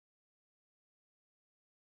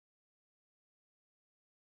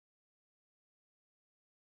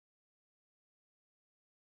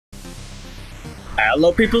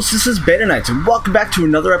Hello peoples, this is BetaNights and welcome back to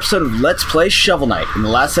another episode of Let's Play Shovel Knight. In the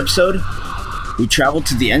last episode, we traveled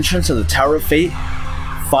to the entrance of the Tower of Fate,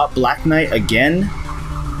 fought Black Knight again,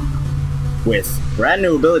 with brand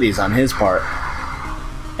new abilities on his part,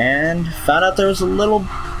 and found out there was a little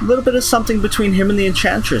bit of something between him and the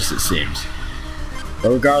Enchantress, it seems.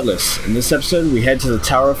 But regardless, in this episode we head to the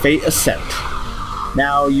Tower of Fate Ascent.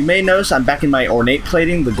 Now, you may notice I'm back in my ornate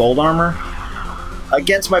plating, the gold armor.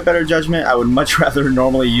 Against my better judgment, I would much rather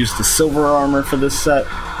normally use the silver armor for this set,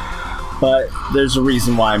 but there's a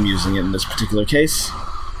reason why I'm using it in this particular case.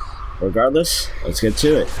 Regardless, let's get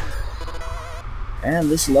to it. And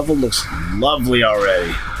this level looks lovely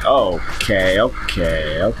already. Okay.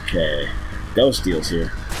 Ghost deals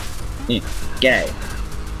here. Gay.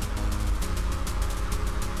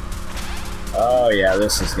 Oh yeah,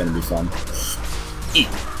 this is gonna be fun.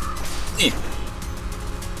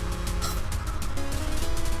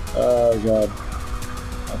 Oh god.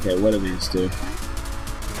 Okay, what do these do?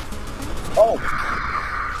 Oh!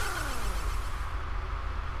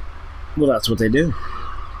 Well, that's what they do.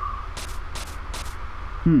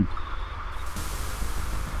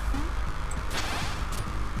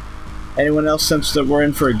 Anyone else sense that we're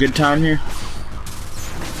in for a good time here?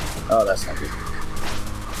 Oh, that's not good.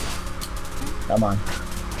 Come on.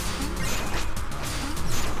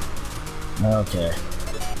 Okay.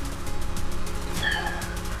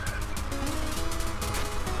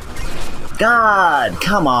 God,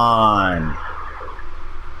 come on.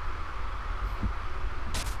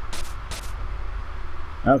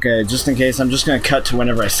 Okay, just in case, I'm just gonna cut to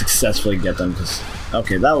whenever I successfully get them, because...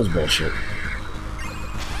 Okay, that was bullshit.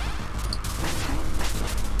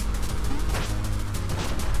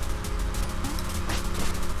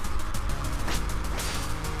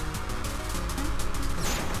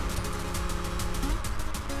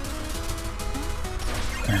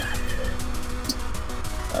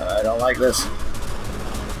 I don't like this.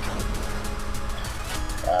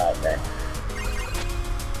 Okay.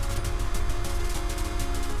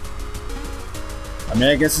 I mean,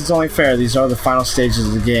 I guess it's only fair. These are the final stages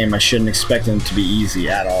of the game. I shouldn't expect them to be easy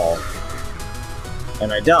at all.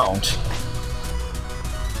 And I don't.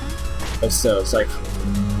 But still, it's like,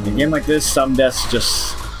 in a game like this, some deaths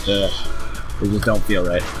just, they just don't feel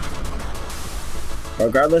right.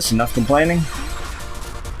 Regardless, enough complaining.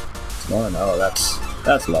 Oh no, that's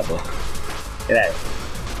lovely. Get out of here.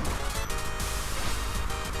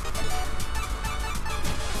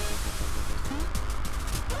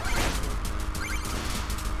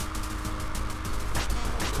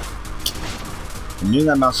 I knew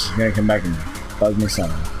that mouse was gonna come back and bug me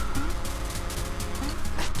somehow.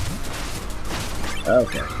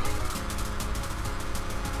 Okay.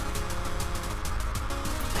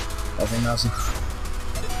 Nothing, mousey.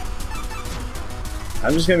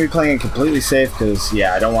 I'm just gonna be playing it completely safe because,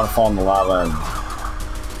 yeah, I don't want to fall in the lava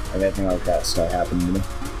and anything like that start happening to me.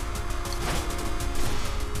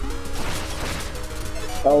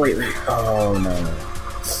 Oh, wait. Oh, no.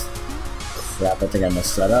 Crap, I think I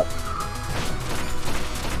messed that up.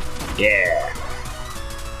 Yeah.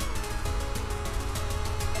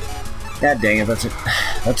 God dang it,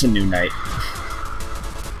 that's a new night.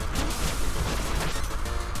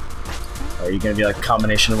 Are you gonna be like a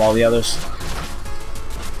combination of all the others?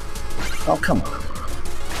 Oh, come on.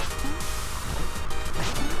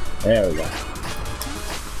 There we go.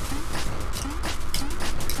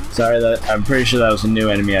 Sorry, I'm pretty sure that was a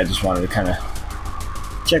new enemy. I just wanted to kind of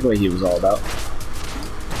check what he was all about.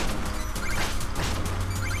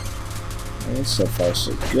 Okay, so far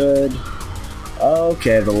so good.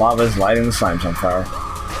 Okay, the lava is lighting the slimes on fire.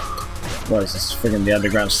 What is this, friggin' the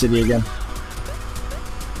underground city again?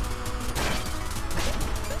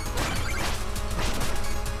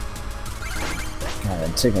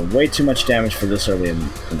 I'm taking way too much damage for this early in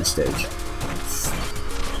the stage.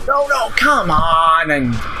 No, come on! I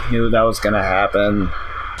knew that was gonna happen.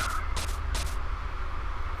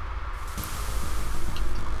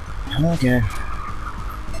 Okay.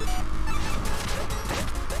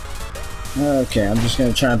 Okay, I'm just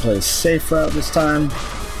gonna try and play a safe route this time.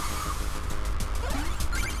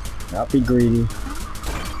 Not be greedy.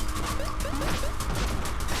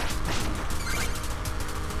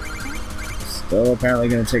 Still apparently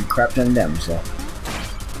gonna take a crap ton of damage though.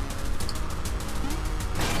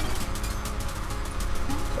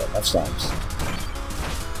 So enough slimes.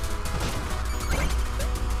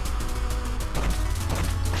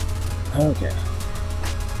 Okay.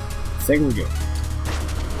 I think we're good.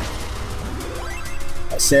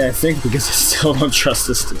 I say I think because I still don't trust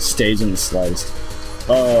this stage in the slightest.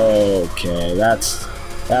 Okay, that's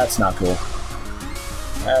not cool.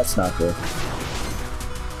 That's not good.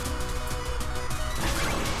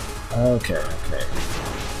 Okay, okay.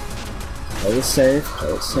 Play it safe,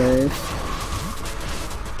 play it safe.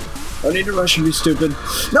 Don't need to rush and be stupid.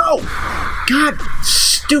 No! God!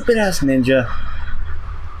 Stupid ass ninja.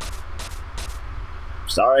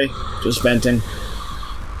 Sorry, just venting.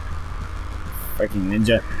 Freaking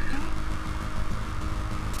ninja.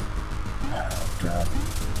 Oh god.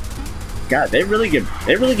 God, they really get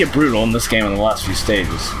brutal in this game in the last few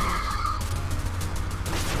stages.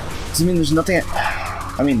 I mean, there's nothing.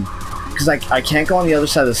 I mean, because I can't go on the other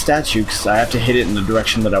side of the statue because I have to hit it in the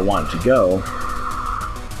direction that I want it to go.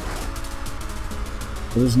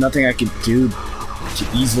 There's nothing I could do to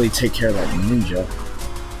easily take care of that ninja.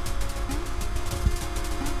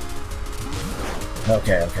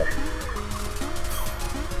 Okay, okay.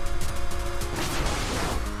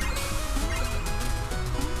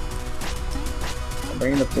 I'm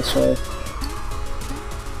bringing it up this way.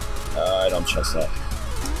 I don't trust that.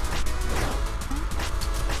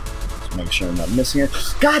 Just make sure I'm not missing it.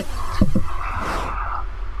 God!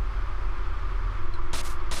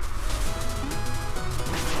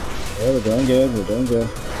 Yeah, we're doing good, we're doing good.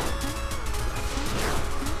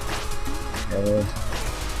 Okay.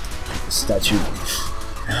 Keep the statue.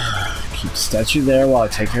 Keep the statue there while I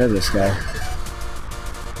take care of this guy.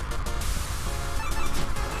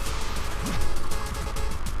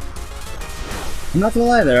 I'm not gonna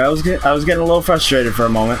lie there, I was getting a little frustrated for a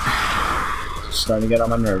moment. Starting to get on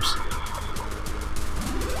my nerves.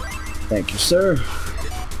 Thank you, sir.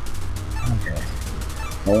 Okay.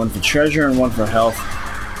 One for treasure and one for health.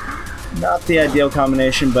 Not the ideal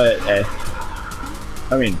combination, but hey.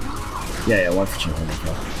 I mean, yeah, one for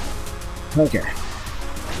treasure. Okay.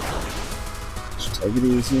 Just take it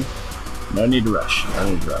easy. No need to rush. No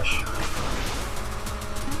need to rush.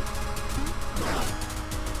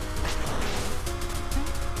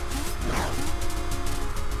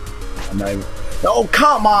 I'm not even... Oh,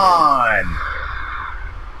 come on!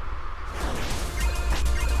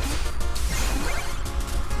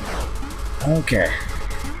 Okay.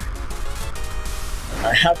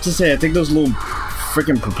 I have to say, I think those little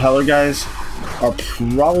freaking propeller guys are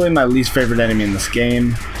probably my least favorite enemy in this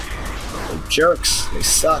game. They're jerks. They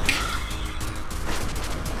suck.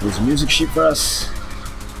 There's a music sheet for us.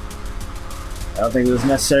 I don't think it was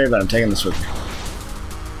necessary, but I'm taking this with me.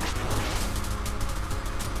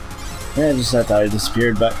 Yeah, just I thought it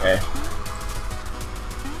disappeared, but hey.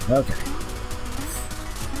 Okay.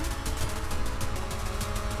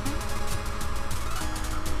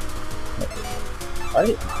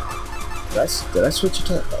 Did I switch it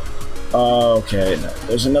to... Oh, okay. No,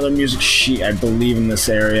 there's another music sheet, I believe, in this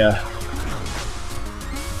area.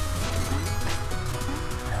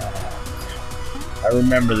 I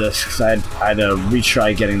remember this because I had to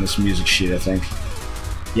retry getting this music sheet, I think.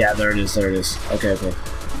 Yeah, there it is, there it is. Okay, okay.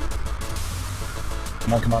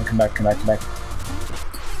 Come on, come on, come back, come back, come back.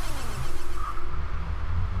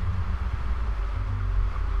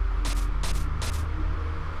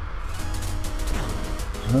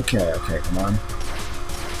 Okay, okay, come on.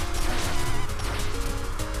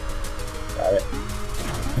 Got it.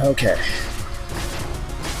 Okay.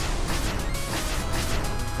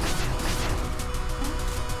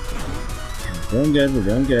 We're doing good, we're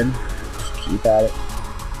doing good. Just keep at it.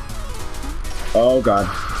 Oh god.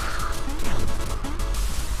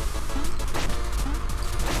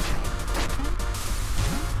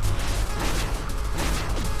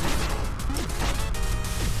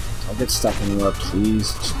 Don't get stuck anywhere,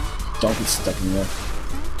 please. Just don't get stuck anywhere.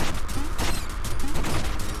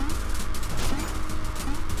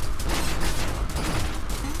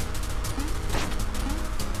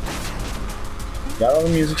 Got all the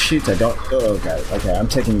music sheets? I don't... Oh, got it. Okay, I'm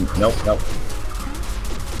taking... Nope, nope.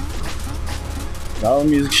 Got all the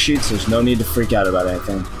music sheets, there's no need to freak out about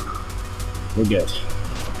anything. We're good.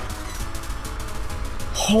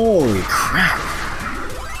 Holy crap.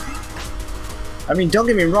 I mean, don't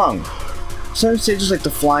get me wrong. Some stages like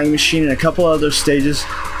the flying machine and a couple other stages,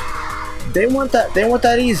 they want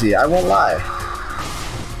that easy, I won't lie.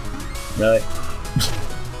 Really?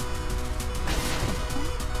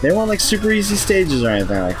 They want like super easy stages or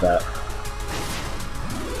anything like that.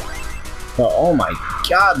 But oh my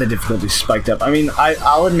god, the difficulty spiked up. I mean,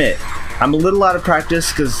 I'll admit, I'm a little out of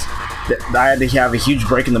practice because I had to have a huge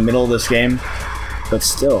break in the middle of this game. But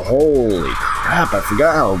still, holy crap, I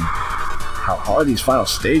forgot how hard these final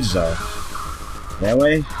stages are.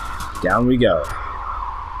 Anyway, down we go.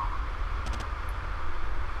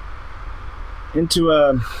 Into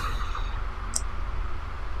a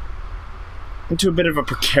bit of a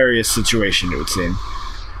precarious situation, it would seem.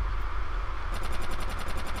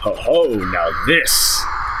 Ho ho, now this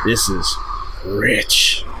is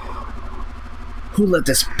rich. Who let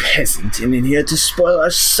this peasant in here to spoil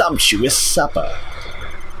our sumptuous supper?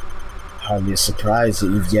 Hardly a surprise that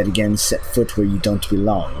you've yet again set foot where you don't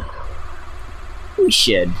belong. We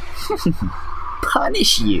should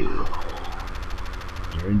punish you.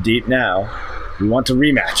 You're in deep now. We want a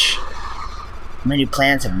rematch. My new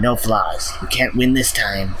plans have no flaws. You can't win this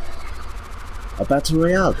time. A battle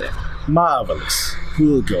royale then. Marvelous.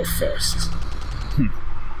 Who'll go first?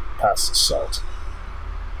 Pass the salt.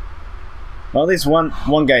 Well, at least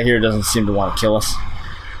one guy here doesn't seem to want to kill us.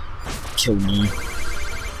 Kill me.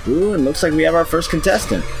 Ooh, and looks like we have our first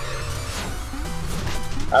contestant.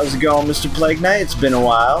 How's it going, Mr. Plague Knight? It's been a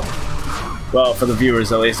while. Well, for the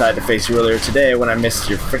viewers, at least I had to face you earlier today when I missed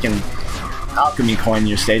your freaking alchemy coin in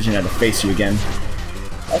your stage and had to face you again.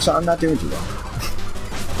 Also, I'm not doing too well.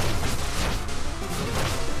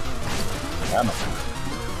 Come on.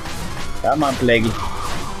 Come on, Plaguey.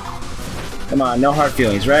 Come on, no hard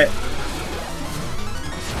feelings, right?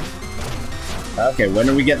 Okay, when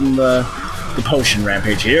are we getting the potion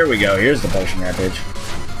rampage? Here we go. Here's the potion rampage.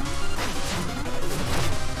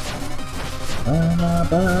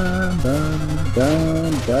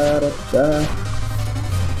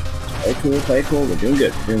 Play cool, play cool. We're doing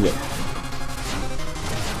good. We're doing good.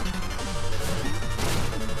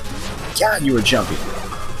 God, you were jumpy.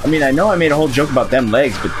 I mean, I know I made a whole joke about them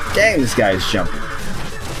legs, but dang, this guy is jumpy.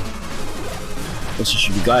 Guess you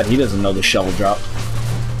should be glad he doesn't know the shovel drop.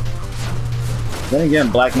 Then again,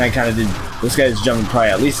 Black Knight kind of did. This guy's jumping probably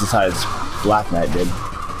at least as high as Black Knight did.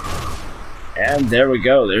 And there we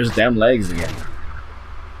go. There's them legs again.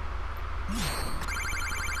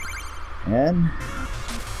 And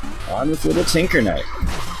on with little Tinker Knight.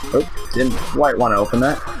 Oh, didn't quite want to open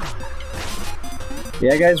that.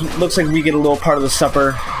 Yeah, guys, looks like we get a little part of the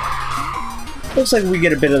supper. Looks like we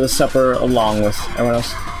get a bit of the supper along with everyone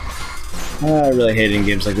else. I really hate it in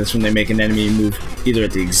games like this when they make an enemy move either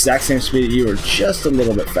at the exact same speed as you or just a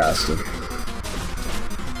little bit faster.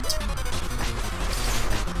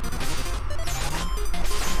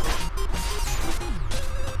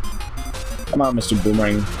 Come on, Mr.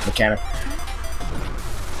 Boomerang Mechanic.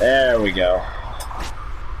 There we go.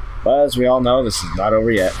 But as we all know, this is not over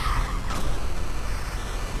yet.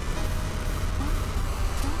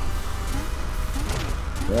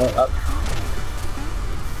 Well, up.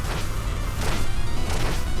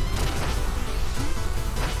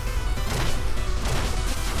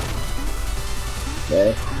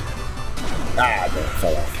 Okay. Ah, no, it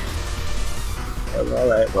fell off. Yeah, we're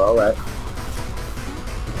alright, we're alright.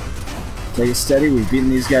 Take it steady, we've beaten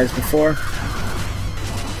these guys before.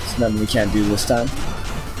 It's nothing we can't do this time.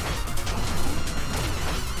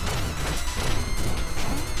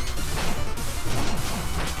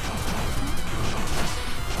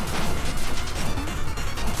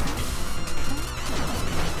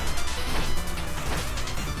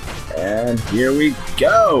 And here we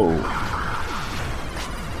go!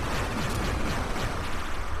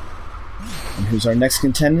 And who's our next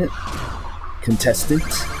contestant?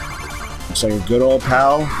 Looks like a good old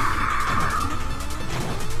pal,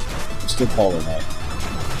 Mr. Polar Knight.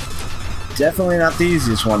 Definitely not the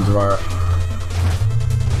easiest ones of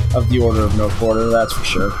the Order of No Quarter, that's for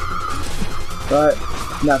sure. But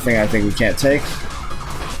nothing I think we can't take.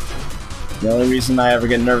 The only reason I ever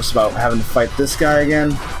get nervous about having to fight this guy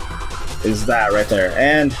again is that right there.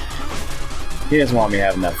 And he doesn't want me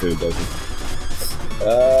having that food, does he?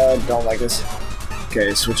 Don't like this.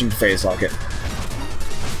 Okay, switching to phase locket.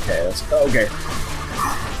 Okay, let's go. Okay.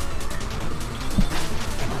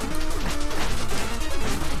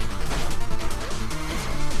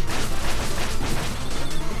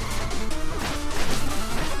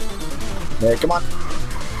 Okay, come on.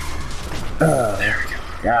 Oh, there we go.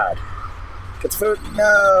 God. Get the food.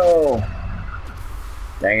 No!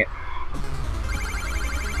 Dang it.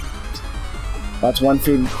 That's one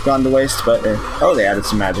food gone to waste, but... oh, they added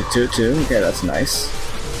some magic to it, too. Okay, that's nice.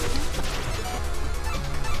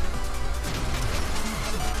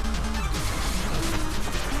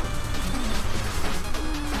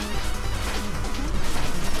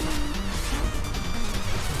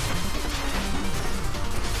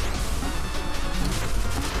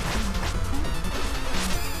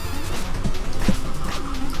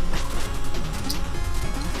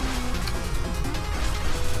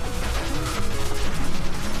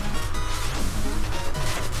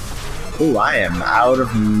 Ooh, I am out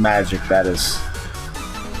of magic. That is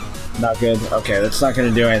not good. Okay, that's not going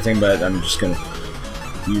to do anything, but I'm just going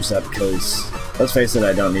to use that because, let's face it,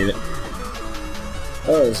 I don't need it.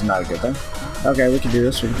 Oh, this is not a good thing. Okay, we can do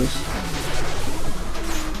this. We can do this.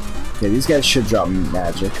 Okay, these guys should drop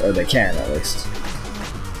magic, or they can at least.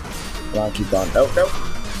 But I'll keep on. Oh, no.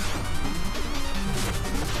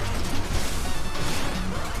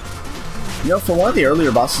 You know, for one of the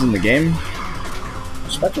earlier bosses in the game,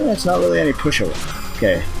 Spectre Knight's not really any pushover.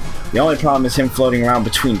 Okay. The only problem is him floating around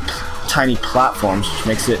between tiny platforms, which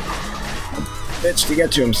makes it a bitch to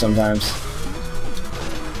get to him sometimes.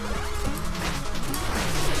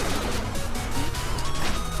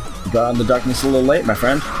 You got on the darkness a little late, my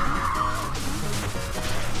friend.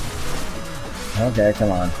 Okay,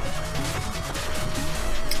 come on.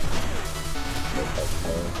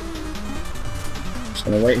 Just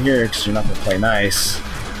gonna wait here because you're not gonna play nice.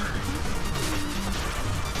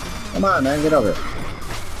 Come on, man, get over it.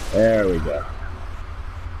 There we go.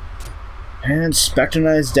 And Spectre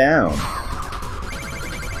Knight's down.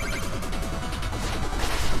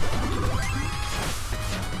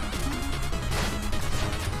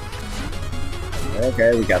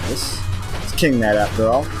 Okay, we got this. It's King Knight after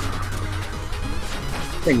all.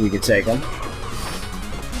 I think we could take him.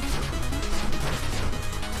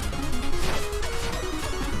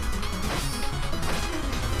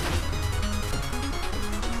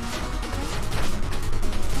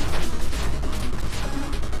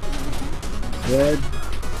 Good.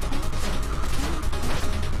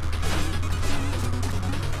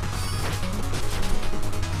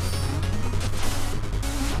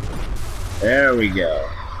 There we go.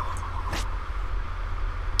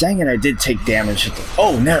 Dang it, I did take damage at the...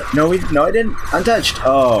 Oh, no, I didn't. Untouched.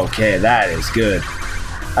 Oh, okay, that is good.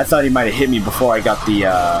 I thought he might have hit me before I got the,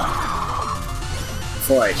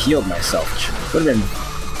 before I healed myself. Would have been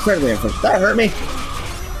incredibly unfortunate. That hurt me.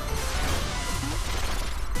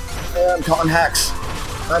 Yeah, I'm calling hacks.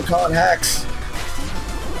 I'm calling hacks.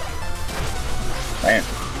 Man.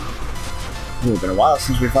 Ooh, it's been a while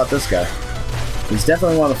since we fought this guy. He's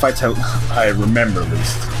definitely one of the fights I remember, at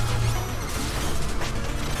least.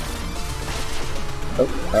 Oh,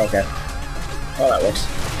 okay. Oh, that works.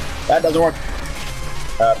 That doesn't work.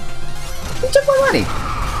 Who took my money?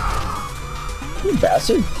 You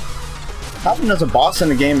bastard. How often does a boss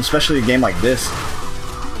in a game, especially a game like this?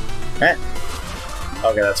 Eh.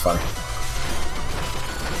 Okay, that's funny.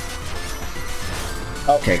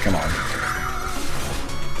 Okay, come on.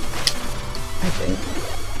 Okay.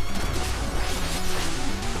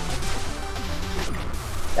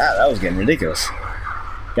 God, that was getting ridiculous.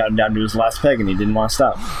 Got him down to his last peg and he didn't want to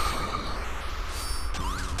stop.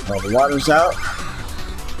 Well, the water's out.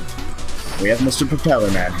 We have Mr. Propeller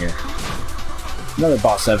Man here. Another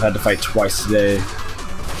boss I've had to fight twice today.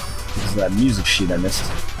 This is that music sheet I missed.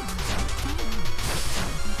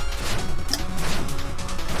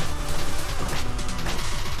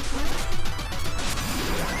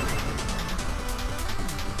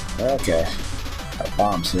 Okay. Got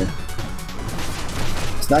bombs here.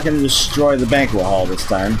 It's not going to destroy the banquet hall this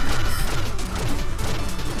time.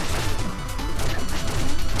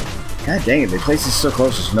 God dang it, the place is so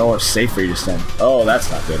close, there's nowhere safe for you to stand. Oh, that's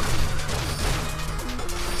not good.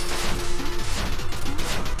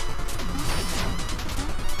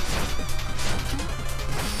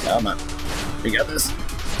 Come on. We got this.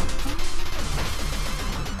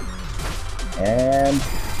 And...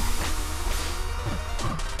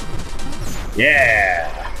 yeah!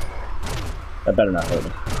 That better not hurt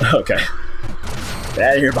me. Okay. Get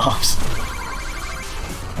out of here, bombs.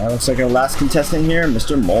 That looks like our last contestant here,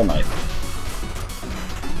 Mr. Mole Knight.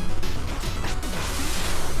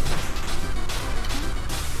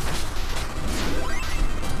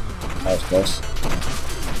 That was close.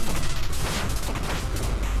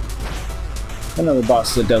 Another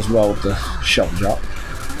boss that does well with the shovel drop.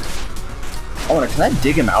 Oh, can I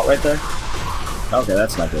dig him out right there? Okay,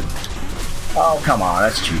 that's not good. Oh, come on,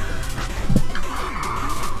 that's cheap.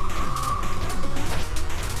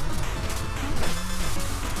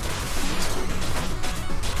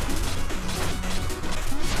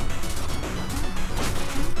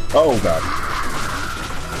 Oh god.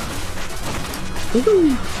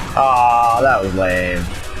 Aw, that was lame.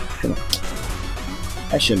 Come on.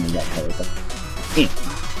 I shouldn't have got caught with that.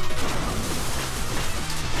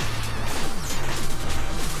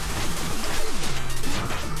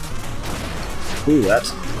 Ooh,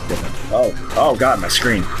 that's different. Oh god, my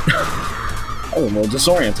screen. Oh, a little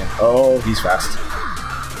disorienting. Oh, he's fast.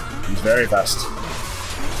 He's very fast.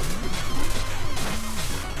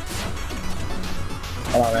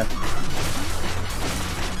 Come on, man.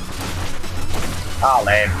 Oh,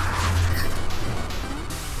 lame.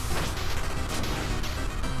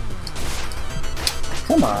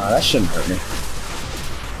 Come on, that shouldn't hurt me.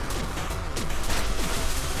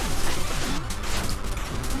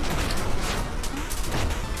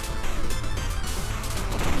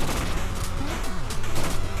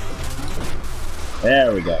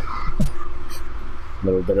 There we go. A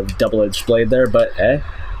little bit of double-edged blade there, but hey.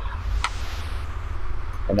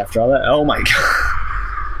 And after all that, oh my god.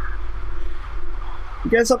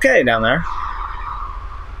 You guys okay down there?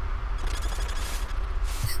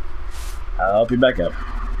 I'll help you back up.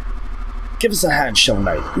 Give us a hand, Shovel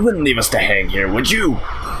Knight. You wouldn't leave us to hang here, would you?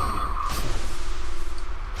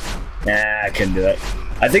 Nah, I couldn't do that.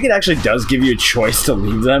 I think it actually does give you a choice to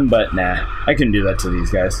leave them, but nah, I couldn't do that to these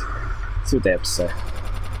guys. Let's see what they have to say.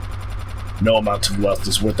 No amount of wealth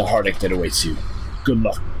is worth the heartache that awaits you. Good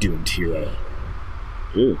luck, doomed hero.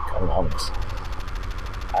 Ooh, kind of ominous.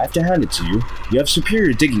 I have to hand it to you. You have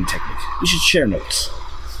superior digging technique. We should share notes.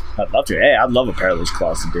 I'd love to. Hey, I'd love a pair of those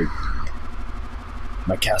claws to dig.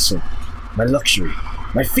 My castle, my luxury,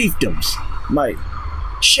 my fiefdoms, my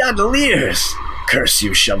chandeliers. Curse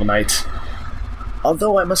you, Shovel Knight.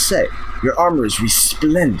 Although I must say, your armor is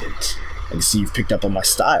resplendent. I can see you've picked up on my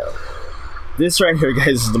style. This right here,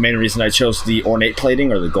 guys, is the main reason I chose the ornate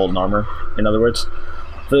plating, or the golden armor, in other words.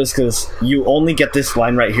 For this, because you only get this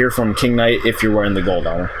line right here from King Knight if you're wearing the gold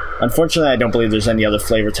armor. Unfortunately, I don't believe there's any other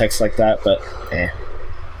flavor text like that, but it'd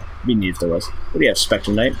be neat if there was. What do you have,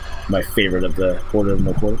 Spectre Knight? My favorite of the Order of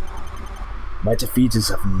No Quarter. My defeat is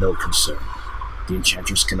of no concern. The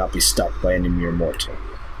Enchantress cannot be stopped by any mere mortal.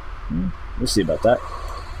 We'll see about that.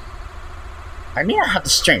 I may not have the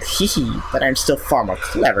strength, hee, but I'm still far more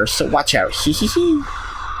clever, so watch out, hee.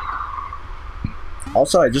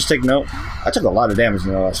 Also, I just take note, I took a lot of damage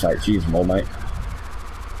in the last fight. Jeez, Mole Knight.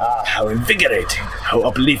 Ah, how invigorating, how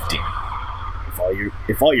uplifting.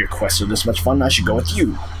 If all your quests are this much fun, I should go with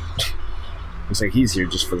you. Looks like he's here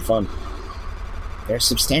just for the fun. There are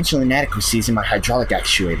substantial inadequacies in my hydraulic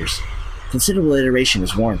actuators. Considerable iteration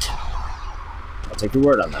is warranted. I'll take your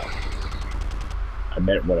word on that. I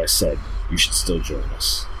meant what I said. You should still join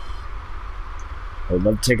us. I would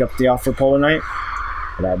love to take up the offer, Polar Knight,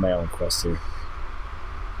 but I have my own quest here.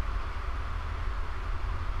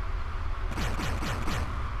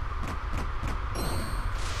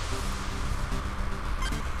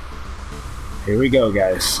 Here we go,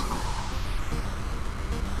 guys.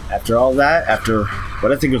 After all that, after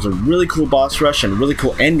what I think was a really cool boss rush and a really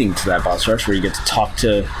cool ending to that boss rush, where you get to talk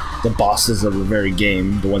to the bosses of the very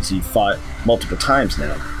game, the ones that you fought multiple times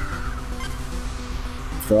now.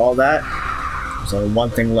 For all that, there's only one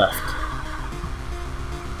thing left.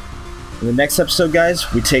 In the next episode,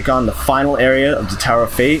 guys, we take on the final area of the Tower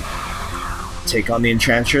of Fate, take on the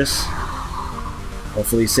Enchantress,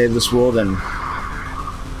 hopefully save this world, and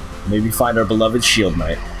maybe find our beloved Shield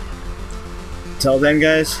Knight. Until then,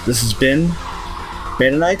 guys, this has been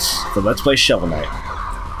BetaNights for Let's Play Shovel Knight.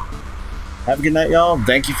 Have a good night, y'all.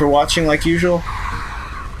 Thank you for watching like usual,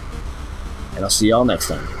 and I'll see y'all next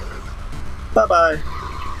time. Bye-bye.